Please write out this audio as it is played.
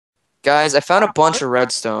Guys, I found a bunch of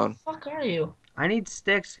redstone. Where the fuck are you? I need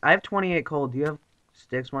sticks. I have 28 coal. Do you have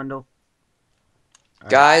sticks, Wendell?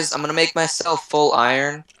 Alright. Guys, I'm gonna make myself full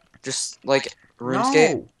iron. Just like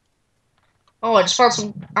RuneScape. No! Oh, I just found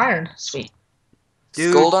some iron. Sweet.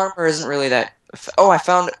 Dude. Gold armor isn't really that. Oh, I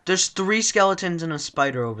found. There's 3 skeletons and a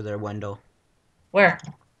spider over there, Wendell. Where?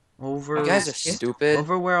 Over. You guys are stupid.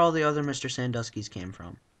 Over where all the other Mr. Sanduskys came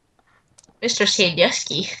from. Mr.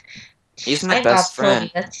 Sandusky. He's my best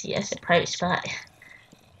friend. That's a private spot.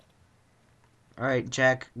 Alright,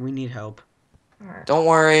 Jack, we need help. Alright. Don't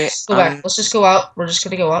worry. Let's go back. Let's just go out. We're just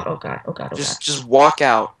gonna go out. Oh god. Oh god. Oh god. Just walk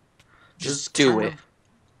out. Just do it.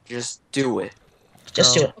 Just do it.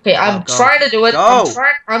 Just do it. Okay, I'm Go. trying to do it. Go.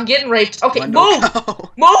 I'm getting raped. Okay, Wendell, move!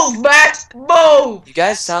 go. Move, Matt! Move! You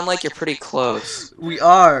guys sound like you're pretty close. We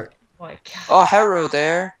are. Oh my god. Oh, hello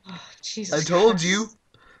there. Oh, Jesus I told Christ. you.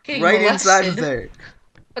 Getting Right inside molested. of there.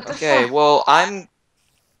 What the Okay, fuck? well, I'm.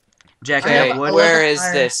 Jack, I Okay, have wood. where is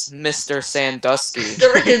Iron. this Mr. Sandusky?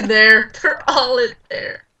 They're in there. They're all in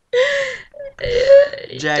there.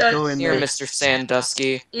 Jack, go in Here, there. Mr.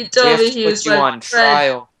 Sandusky. He We told have me to he put was you my on friend.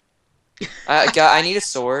 trial. I need a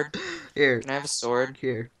sword. Here. Can I have a sword?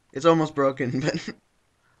 Here. It's almost broken, but...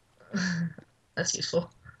 That's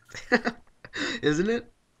useful. Isn't it?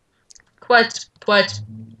 Quite.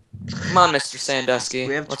 Come on, Mr. Sandusky.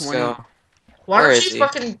 We have Let's 20 go. Why Where don't is you he?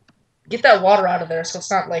 fucking get that water out of there so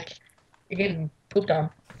it's not like you're getting pooped on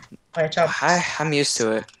by a child? I'm used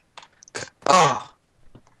to it. Oh.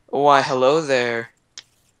 Why, hello there.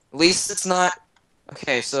 At least it's not...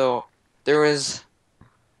 Okay, so... There was...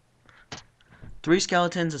 3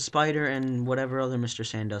 skeletons, a spider, and whatever other Mr.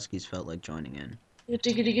 Sanduskys felt like joining in.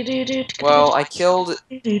 Well, I killed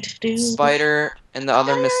Spider and the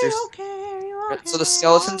other Mr. So the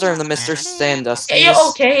skeletons are in the Mr. Sandusky. Are you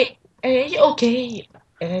okay? Are you okay?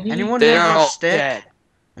 Anyone They're have a all stick? dead.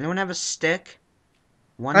 Anyone have a stick?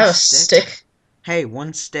 One I have a stick. Hey,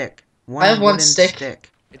 one stick. One I have one wooden stick.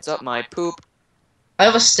 It's up my poop. I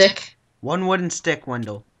have a stick. One wooden stick,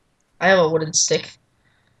 Wendell. I have a wooden stick.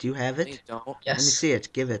 Do you have No, you it? don't. Let me Yes. see it.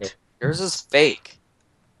 Give it. Yours is fake.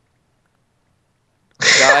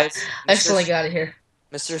 Guys, I accidentally got it here.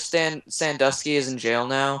 Mr. Sandusky is in jail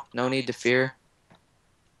now. No need to fear.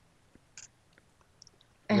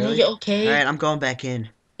 Are Really? you okay? Alright, I'm going back in.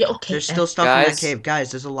 You okay? There's still stuff in that Guys. cave.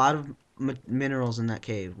 Guys, there's a lot of minerals in that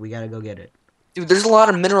cave. We gotta go get it. Dude, there's a lot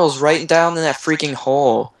of minerals right down in that freaking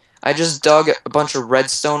hole. I just dug a bunch of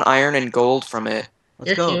redstone, iron, and gold from it. Let's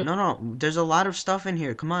You're go. cute. No. There's a lot of stuff in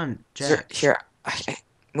here. Come on, Jack. Here,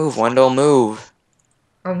 move, Wendell, move.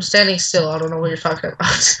 I'm standing still. I don't know what you're talking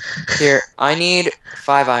about. Here, I need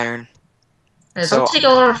 5 iron. Hey, So- don't take a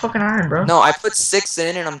lot of fucking iron, bro. No, I put 6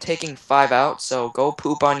 in and I'm taking 5 out, so go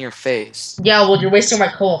poop on your face. Yeah, well, you're wasting my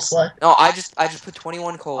coal, slut. No, I just put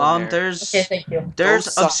 21 coal in there. There's Okay, thank you. there's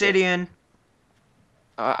Go suck it. obsidian.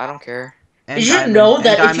 I don't care. And Did you diamond, know and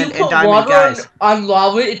that if diamond, you and put diamond, water guys, on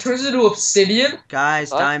lava, it turns into obsidian?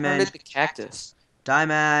 guys, I diamond, found the cactus.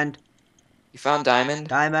 diamond, You found diamond?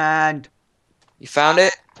 diamond. You found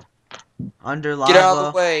it? Under lava. Get out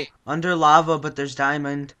of the way. Under lava, but there's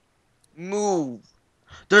diamond. Move.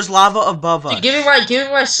 There's lava above us. Dude, give me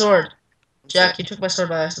my sword. Jack, you took my sword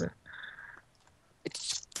by accident.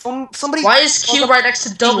 It's somebody. Why is Q right next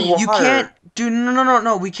to W? You water. can't, dude.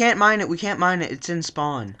 No. We can't mine it. We can't mine it. It's in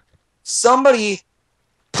spawn. Somebody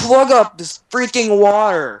plug up this freaking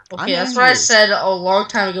water. Okay, I'm that's in what I here. said a long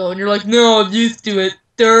time ago, and you're like, no, I'm used to it.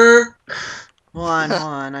 Durr. Hold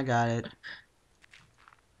on. I got it.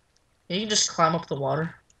 You can just climb up the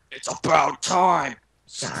water. It's about time.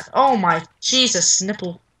 God. Oh my Jesus,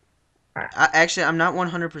 nipple. Actually, I'm not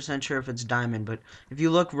 100% sure if it's diamond, but if you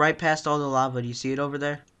look right past all the lava, do you see it over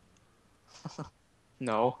there?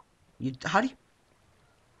 No, How do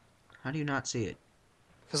you not see it?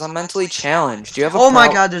 because I'm mentally challenged. Do you have a Oh my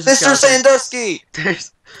God, there's a Mr. skeleton. Sandusky.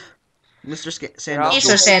 There's Mr. Sandusky.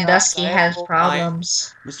 Mr. Sandusky outside, has full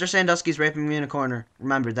problems. Mr. Sandusky's raping me in a corner.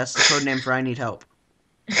 Remember, that's the code name for I need help.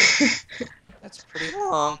 That's pretty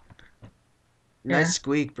long. Yeah. Nice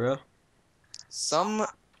squeak, bro. Some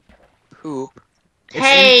poop.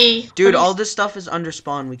 Hey! Dude, all this stuff is under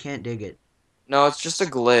spawn. We can't dig it. No, it's just a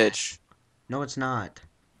glitch. No, it's not.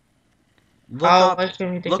 Look How up.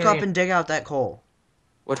 can we dig Look it up in? and dig out that coal.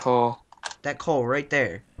 What hole? That coal right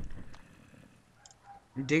there.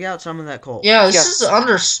 Dig out some of that coal. Yeah, this Yes. is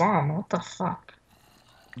under spawn. What the fuck?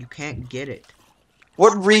 You can't get it.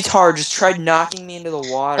 What retard just tried knocking me into the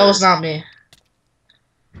water? That was not me.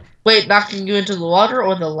 Wait, knocking you into the water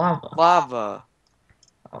or the lava? lava.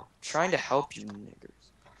 Oh. Trying to help you niggers.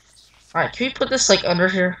 Alright, can we put this like under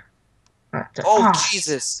here? Right there. Oh Ah.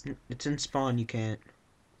 Jesus! It's in spawn. You can't.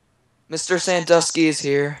 Mr. Sandusky is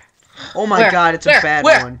here. Oh my god, it's a bad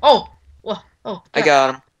Where? one. Oh, what? Oh, I yeah.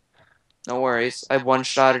 got him. No worries. I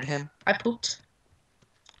one-shotted him. I pooped.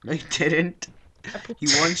 No, you didn't. I pooped. He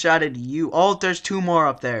one-shotted you. Oh, there's 2 more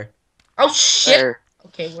up there. Oh shit. There.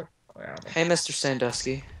 Okay, where are they? Hey, Mr.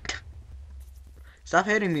 Sandusky. Stop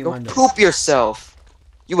hitting me, Go Wendell. poop yourself.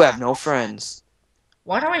 You have no friends.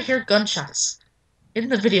 Why do I hear gunshots in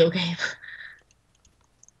the video game?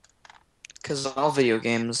 Because all video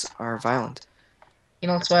games are violent. You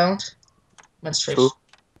know what's violent? Menstruation. Poop.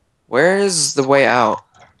 Where is the way out?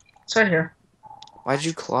 It's right here. Why'd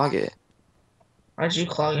you clog it? Why'd you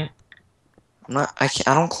clog it? I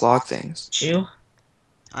don't clog things. Jew?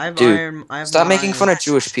 I have Dude, iron. I have Stop more making iron. fun of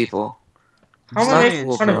Jewish people. How am I not making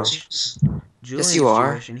cool, fun of bro. Jews? Julian's you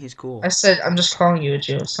are. Jewish and he's cool. I said I'm just calling you a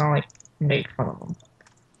Jew. It's not like make fun of them.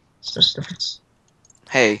 It's just a difference.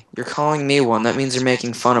 Hey, you're calling me one. That means you're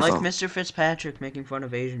making fun of Like him. Mr. Fitzpatrick making fun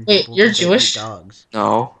of Asian Wait, people. you're 'cause they eat Jewish? dogs.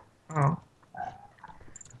 No. Oh.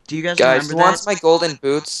 Do you guys Guys, remember who that? wants my golden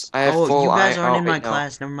boots? I have Oh, full you guys eye. aren't Oh, in wait, my no.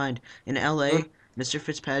 class. Never mind. In LA, Mr.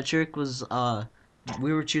 Fitzpatrick was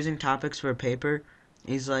we were choosing topics for a paper.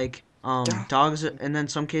 He's like dogs, and then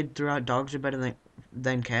some kid threw out dogs are better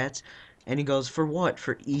than cats, and he goes for what?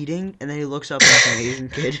 For eating? And then he looks up and it's an Asian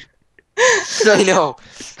kid. I know.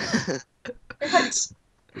 What?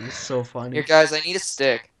 It was so funny. Here, guys, I need a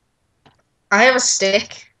stick. I have a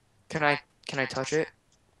stick. Can I touch it?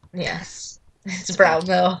 Yes. It's brown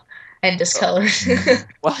though. And discolored.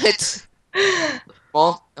 What?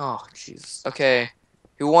 Well, oh, jeez. Okay.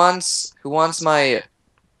 Who wants my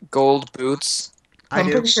gold boots? I I'm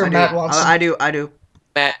do. pretty sure I do. Matt wants I do. I do.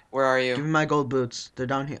 Matt, where are Give you? me my gold boots. They're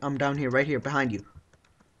down here. I'm down here, right here, behind you.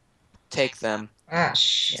 Take them. Ah,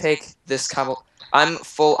 shit. Take this cobble. I'm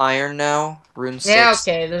full iron now. Rune Yeah, sticks.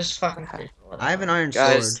 okay, there's fucking people. I have an iron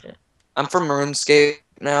Guys. sword. I'm from RuneScape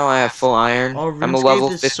now. I have full iron. Oh, I'm a level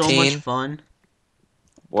RuneScape is so much 15. fun.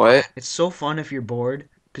 What? It's so fun if you're bored,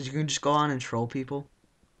 because you can just go on and troll people.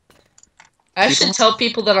 I People- should tell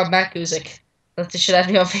people that I'm Matt Guzik. That they should add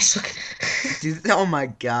me on Facebook. Dude, oh my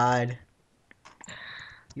god.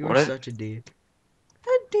 You are What? such a dick. A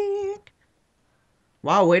dick.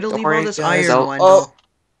 Wow, way to Don't leave worry, all this guys, iron, I'll- Wendell. Oh!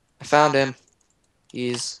 I found him.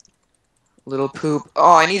 He's a little poop.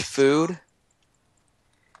 Oh, I need food.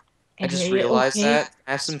 I just realized that.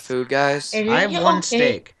 I have some food, guys. And I have you're one okay.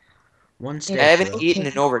 steak. One steak, I haven't bro. eaten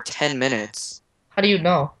in over 10 minutes. How do you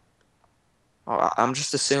know? Oh, I'm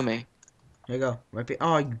just assuming. Here you go. Right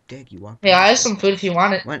oh, you dick. You walked Hey, I have past it. some food if you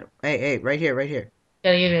want it. Hey, right here, right here.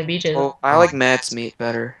 Gotta give me a BJ. Oh, I like Matt's meat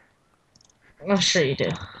better. I'm sure you do.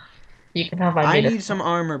 You can have my I meat. need some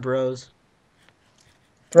armor, bros.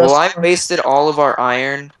 Well, I wasted all of our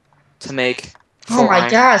iron to make Oh full my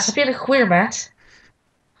iron. god, stop being a queer, Matt.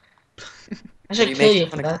 I should You kill make you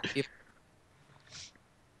fun for of that. people.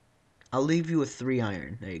 I'll leave you with 3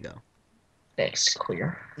 iron. There you go. Thanks,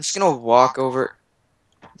 queer. I'm just gonna walk over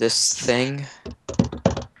this thing.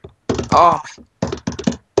 Oh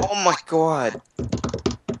my god.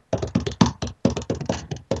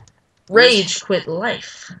 Rage quit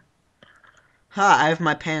life. Ha, I have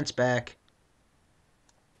my pants back.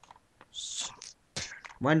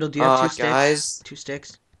 Wendell, do you have 2 sticks? Guys. 2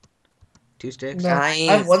 sticks? 2 sticks? No, I Guys.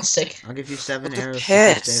 have one stick. I'll give you 7 Look at arrows for 2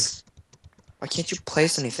 this. sticks. Why can't you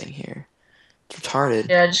place anything here? It's retarded.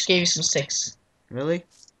 Yeah, I just gave you some sticks. Really?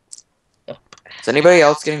 Is anybody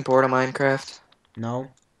else getting bored of Minecraft? No.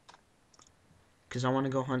 Because I want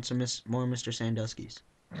to go hunt some more Mr. Sandusky's.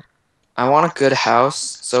 I want a good house,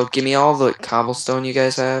 so give me all the cobblestone you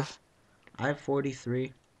guys have. I have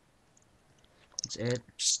 43. That's it.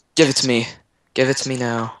 Just give it to me. Give it to me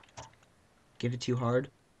now. Give it to you hard.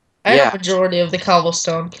 I Yeah. have a majority of the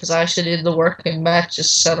cobblestone because I actually did the work and Matt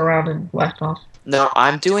just sat around and whacked off. No,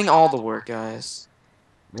 I'm doing all the work, guys.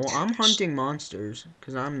 Well, I'm hunting monsters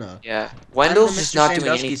because I'm the. Yeah. Wendell's I'm the just Mr. not doing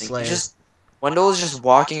Sandusky anything. Slayer. Wendell is just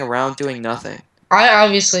walking around doing nothing. I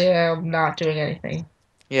obviously am not doing anything.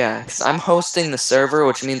 Yeah, 'cause I'm hosting the server,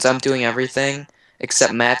 which means I'm doing everything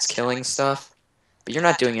except Matt's killing stuff. But you're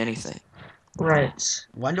not doing anything. Right.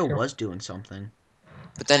 Wendell was doing something.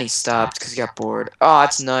 But then he stopped because he got bored. Oh,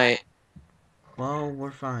 it's night. Well,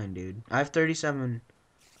 we're fine, dude. I have 37.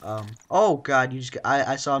 Oh God, you just.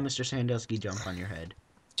 I saw Mr. Sandusky jump on your head.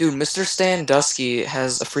 Dude, Mr. Sandusky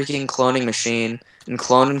has a freaking cloning machine and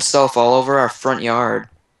cloned himself all over our front yard.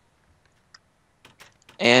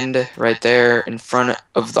 And right there in front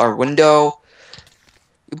of our window.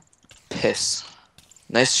 You piss.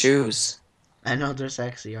 Nice shoes. I know they're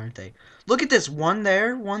sexy, aren't they? Look at this. One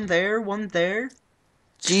there, one there, one there.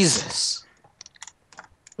 Jesus.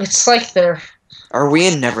 It's like they're. Are we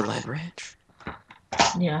in Neverland Ranch?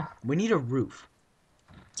 Yeah. We need a roof.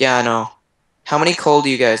 Yeah, I know. How many coal do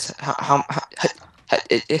you guys? Uh, I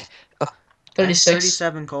have 36.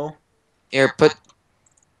 37 coal. here, put.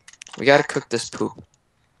 We gotta cook this poop.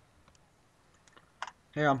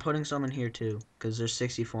 Here, I'm putting some in here too, because there's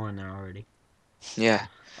 64 in there already. Yeah.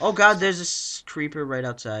 Oh god, there's a creeper right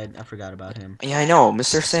outside. I forgot about him. Yeah, I know.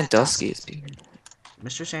 Mr. Sandusky is here.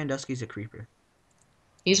 Mr. Sandusky's a creeper.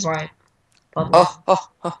 He's my butt lover.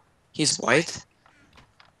 Oh. He's white?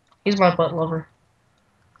 He's my butt lover.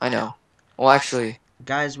 I know. Well, actually,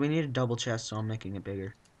 Guys, we need a double chest, so I'm making it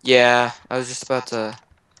bigger. yeah. I was just about to.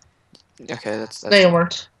 Okay, that's No, you fine.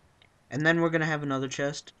 weren't. And then we're gonna have another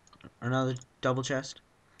chest. Another double chest.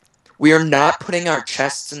 We are not putting our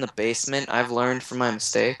chests in the basement. I've learned from my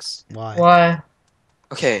mistakes. Why? Why?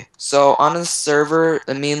 Okay, so on the server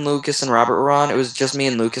that me and Lucas and Robert were on, it was just me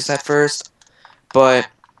and Lucas at first, but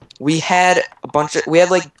we had we had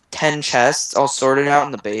like 10 chests all sorted out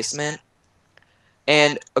in the basement,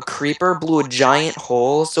 and a creeper blew a giant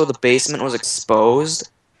hole so the basement was exposed,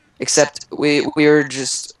 except we were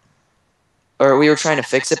just, or we were trying to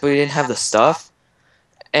fix it, but we didn't have the stuff,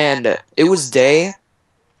 and it was day,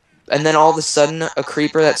 and then all of a sudden a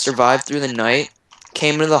creeper that survived through the night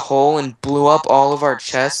came into the hole and blew up all of our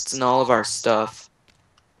chests and all of our stuff.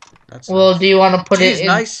 That's Well, nice. do you want to put Jeez, it in?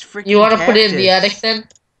 nice You freaking want to put it in the attic cactus. then?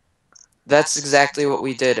 That's exactly what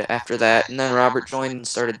we did after that, and then Robert joined and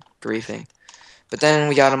started griefing. But then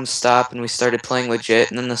we got him to stop, and we started playing legit,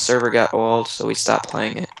 and then the server got old, so we stopped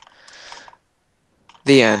playing it.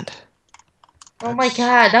 The end. Oh my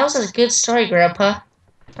god, that was a good story, Grandpa.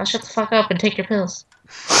 Now shut the fuck up and take your pills.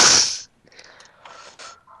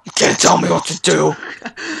 You can't tell me what to do!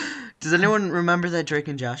 Does anyone remember that Drake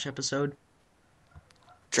and Josh episode?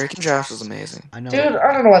 Drake and Josh was amazing. I know. Dude,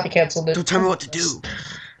 I don't know why they canceled it. Don't tell me what to do.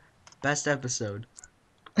 Best episode.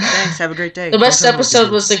 Thanks. Have a great day. The Don't best tell me what to episode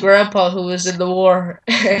do. was the grandpa who was in the war,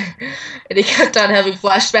 and he kept on having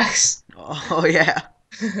flashbacks. Oh yeah.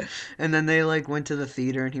 And then they like went to the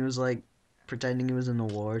theater, and he was like pretending he was in the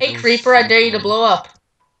war. Hey, That was Creeper, I so dare you to funny. blow up.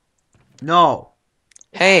 No.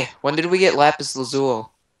 Hey, when did we get Lapis Lazuli?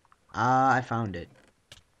 I found it.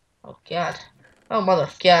 Oh god. Oh mother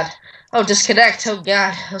of god. Oh, disconnect. Oh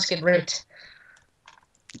god, I was getting raped.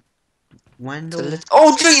 Wendell.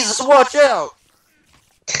 Oh Jesus, watch out!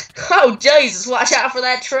 Oh Jesus, watch out for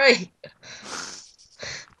that tree.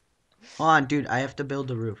 Hold on, dude. I have to build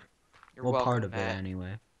the roof. You're Well, welcome, part of it Matt.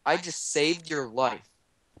 anyway. I just saved your life.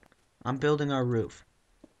 I'm building our roof.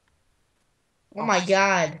 Oh my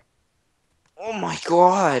god. Oh my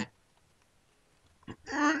god.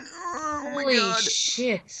 Oh my Holy god.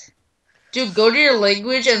 shit. Dude, go to your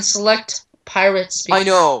language and select pirate speak. I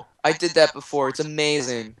know. I did that before. It's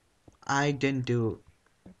amazing. I didn't do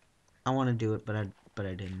it. I want to do it, but I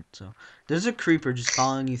didn't. So there's a creeper just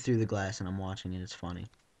following you through the glass, and I'm watching it. It's funny.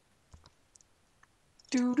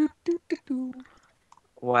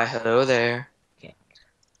 Why, hello there.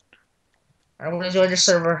 I want to join your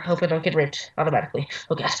server. Hope I don't get raped automatically.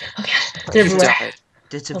 Oh god. Oh god. You They're everywhere. died.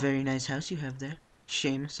 That's a very nice house you have there.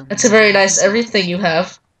 Shame if something. That's a very nice everything you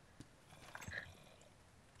have.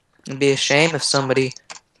 It'd be a shame if somebody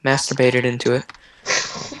masturbated into it.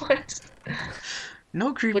 What?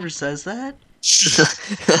 No creeper says that.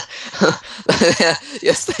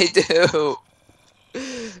 Yes, they do.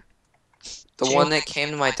 The Jake. one that came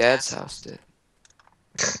to my dad's house did.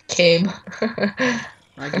 Came.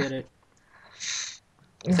 I get it.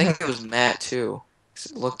 I think it was Matt too. 'Cause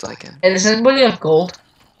it looked like him. And does anybody have gold?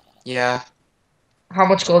 Yeah, How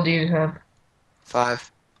much gold do you have?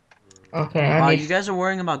 5. Okay, Wow, I you need. guys are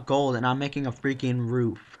worrying about gold, and I'm making a freaking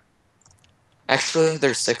roof. Actually,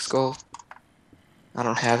 there's 6 gold. I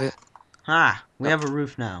don't have it. Ha! We have a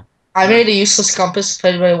roof now. I made a useless compass if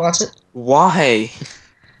anybody wants it. Why?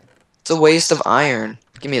 It's a waste of iron.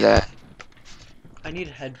 Give me that. I need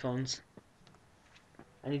headphones.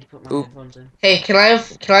 I need to put my Oop. headphones in. Hey, can I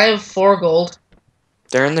have 4 gold?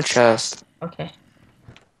 They're in the chest. Okay.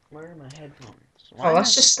 Where are my headphones? Oh,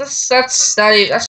 that's not even, that's